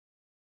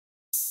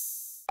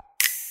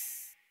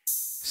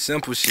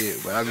Simple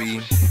shit, but I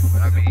be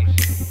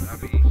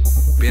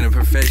being a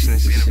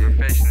perfectionist and shit.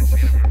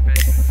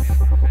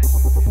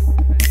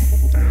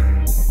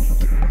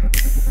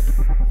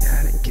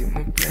 Gotta get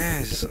my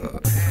bands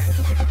up.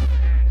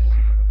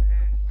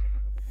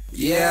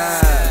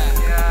 Yeah,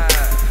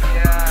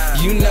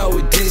 you know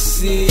what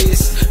this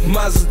is.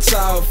 Mazel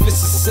Tov,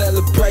 it's a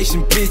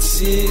celebration,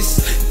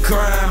 bitches.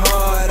 Grind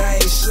hard, I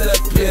ain't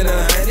slept in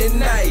 100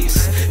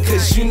 nights.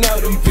 Cause you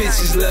know them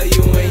bitches love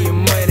you when your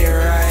money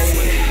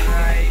right.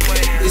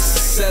 It's a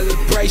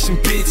celebration,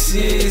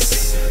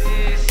 bitches.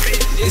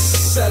 It's a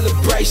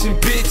celebration,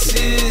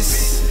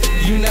 bitches.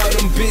 You know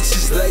them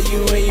bitches love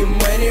you when your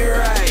money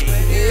right.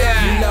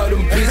 You know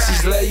them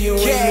bitches love you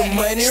when your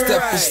money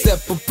right.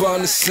 Step up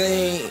on the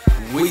scene.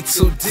 We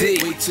too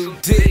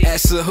deep.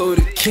 Ask her who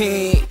the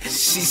king.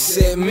 She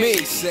said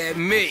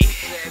me.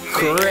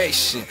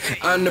 Correction,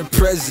 I'm the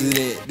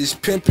president. This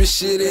pimpin'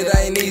 shit, it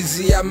ain't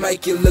easy. I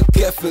make it look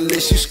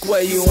effortless. You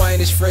square, you ain't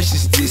as fresh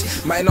as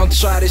this. Might don't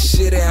try this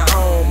shit at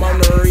home. I'm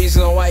the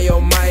reason why your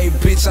main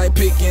bitch ain't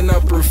picking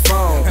up her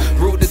phone.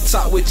 Root the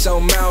top with your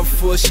mouth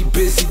full. She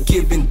busy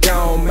giving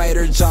down. Made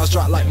her jaws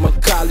drop like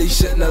Macaulay.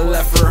 Shouldn't have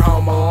left her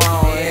home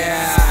alone.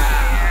 Yeah.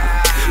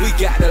 We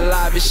got the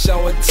livest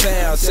show in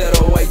town. Tell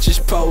the waitress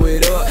pull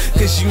it up,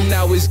 cause you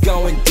know it's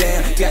going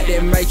down. Got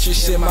that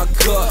matrix in my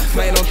cup,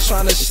 man, I'm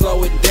tryna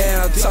slow it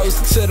down.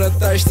 Toast to the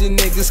thirsty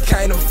niggas,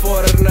 can't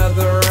afford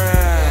another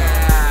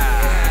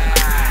round.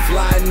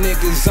 Fly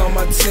niggas on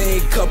my team,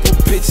 couple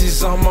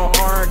bitches on my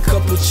arm,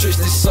 couple tricks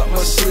that's up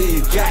my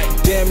sleeve.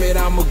 God damn it,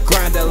 I'm a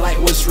grinder like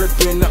what's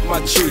ripping up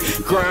my tree.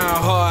 Grind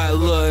hard,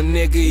 little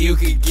nigga, you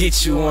could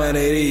get you one of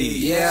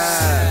these.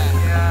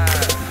 Yeah.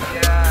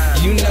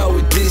 You know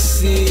what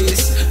this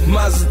is.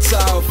 Mazel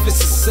Tov,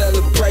 it's a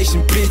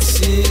celebration,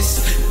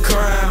 bitches.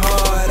 Grind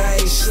hard, I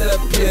ain't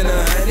slept in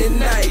 100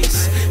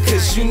 nights.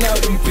 Cause you know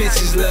them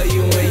bitches love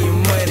you when your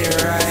money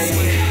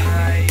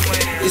right.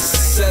 It's a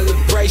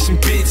celebration,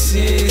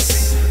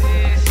 bitches.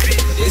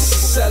 It's a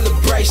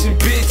celebration,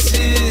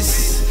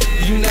 bitches.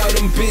 You know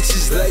them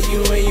bitches love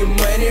you when your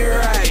money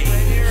right.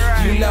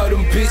 You know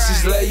them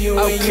bitches love you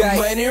when your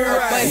money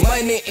right.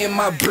 Money in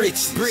my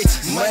britches,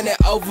 money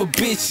over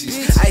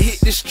bitches. I hit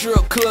the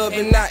strip club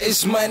and now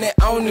it's money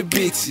on the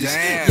bitches.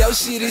 Yo,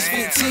 shit is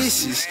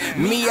fictitious.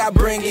 Me, I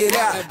bring it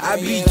out. I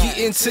be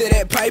getting to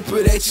that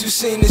paper that you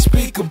seen the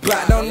speak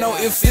about. Don't know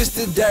if it's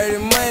the dirty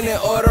money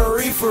or the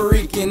reefer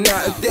reeking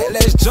out. If that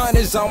last joint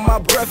is on my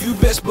breath, you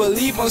best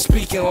believe I'm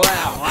speaking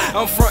loud.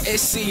 I'm from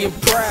SC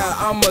and proud.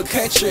 I'm a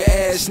country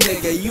ass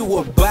nigga. You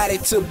a body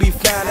to be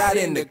found out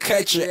in the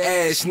country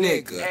ass nigga.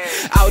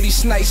 All these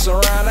snakes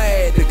around, I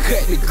had to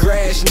cut the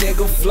grass,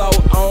 nigga. Flow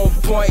on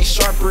point,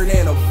 sharper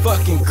than a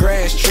fucking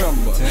grass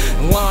trimmer.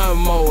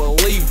 Lawnmower,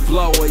 leaf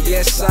blower,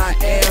 yes I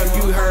am.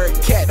 You heard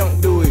cat,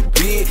 don't do it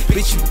big.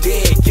 Bitch, you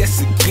dead,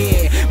 guess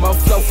again. My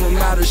flow from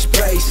outer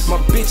space, my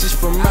bitches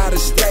from outer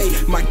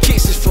state. My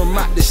kisses from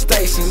out the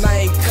states, and I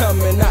ain't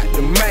coming out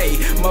the May.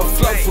 My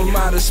flow from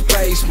outer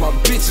space, my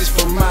bitches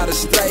from outer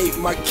state.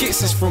 My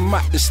kisses from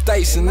out the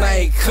states, and I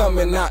ain't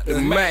coming out the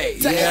May.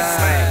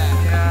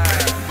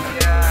 Yeah.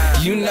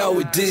 You know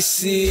what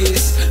this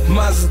is.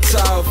 Mazel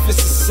Tov, it's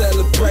a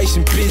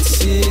celebration,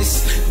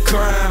 bitches.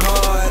 Grind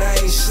hard, I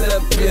ain't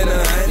slept in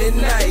 100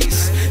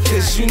 nights.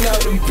 Cause you know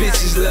them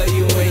bitches love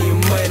you when your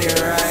money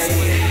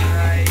right.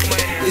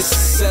 It's a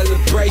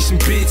celebration,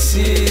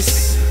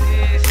 bitches.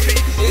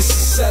 It's a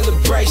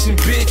celebration,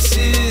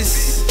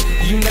 bitches.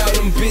 You know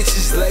them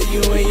bitches love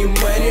you when your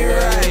money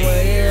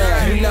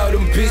right. You know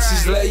them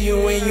bitches love you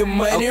when your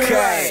money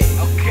right.